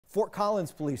Fort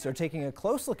Collins police are taking a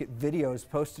close look at videos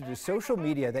posted to social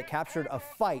media that captured a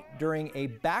fight during a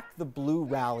Back the Blue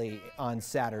rally on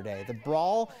Saturday. The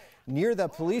brawl near the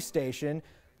police station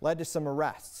led to some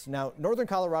arrests. Now, Northern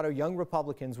Colorado Young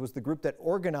Republicans was the group that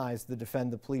organized the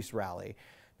Defend the Police rally.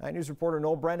 9 News reporter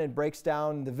Noel Brennan breaks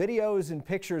down the videos and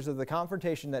pictures of the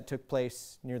confrontation that took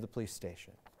place near the police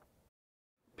station.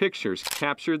 Pictures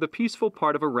capture the peaceful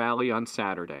part of a rally on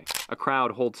Saturday. A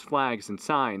crowd holds flags and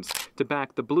signs to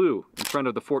back the blue in front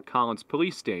of the Fort Collins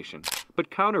police station.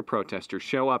 But counter-protesters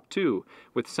show up too,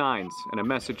 with signs and a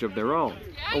message of their own.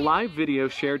 A live video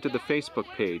shared to the Facebook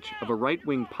page of a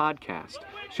right-wing podcast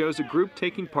shows a group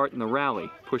taking part in the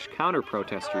rally push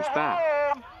counter-protesters back.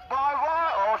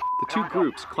 The two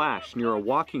groups clash near a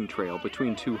walking trail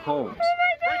between two homes.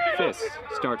 Fists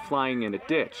start flying in a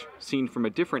ditch, seen from a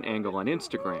different angle on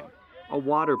Instagram. A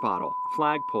water bottle,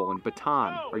 flagpole, and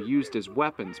baton are used as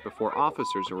weapons before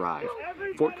officers arrive.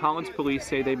 Fort Collins police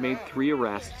say they made 3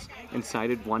 arrests and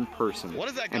cited 1 person.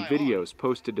 And videos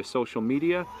posted to social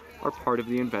media are part of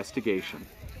the investigation.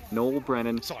 Noel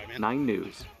Brennan, 9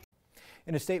 News.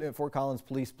 In a statement, Fort Collins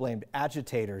police blamed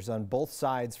agitators on both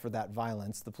sides for that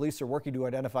violence. The police are working to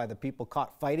identify the people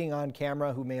caught fighting on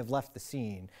camera who may have left the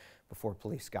scene before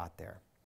police got there.